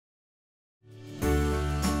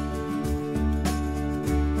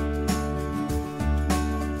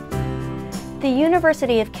The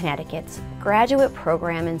University of Connecticut's graduate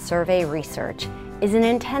program in survey research is an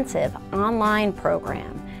intensive online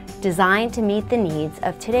program designed to meet the needs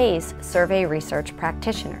of today's survey research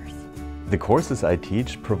practitioners. The courses I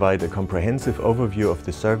teach provide a comprehensive overview of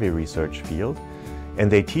the survey research field,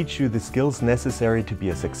 and they teach you the skills necessary to be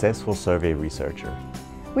a successful survey researcher.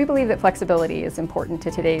 We believe that flexibility is important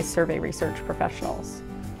to today's survey research professionals.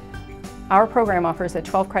 Our program offers a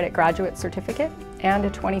 12-credit graduate certificate and a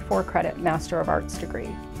 24-credit Master of Arts degree.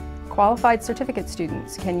 Qualified certificate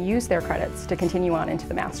students can use their credits to continue on into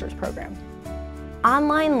the master's program.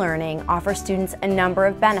 Online learning offers students a number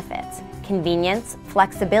of benefits: convenience,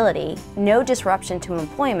 flexibility, no disruption to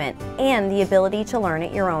employment, and the ability to learn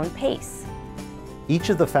at your own pace. Each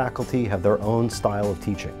of the faculty have their own style of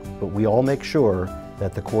teaching, but we all make sure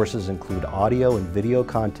that the courses include audio and video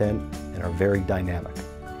content and are very dynamic.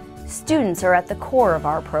 Students are at the core of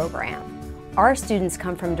our program. Our students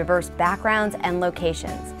come from diverse backgrounds and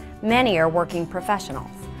locations. Many are working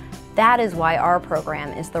professionals. That is why our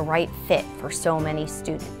program is the right fit for so many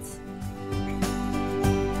students.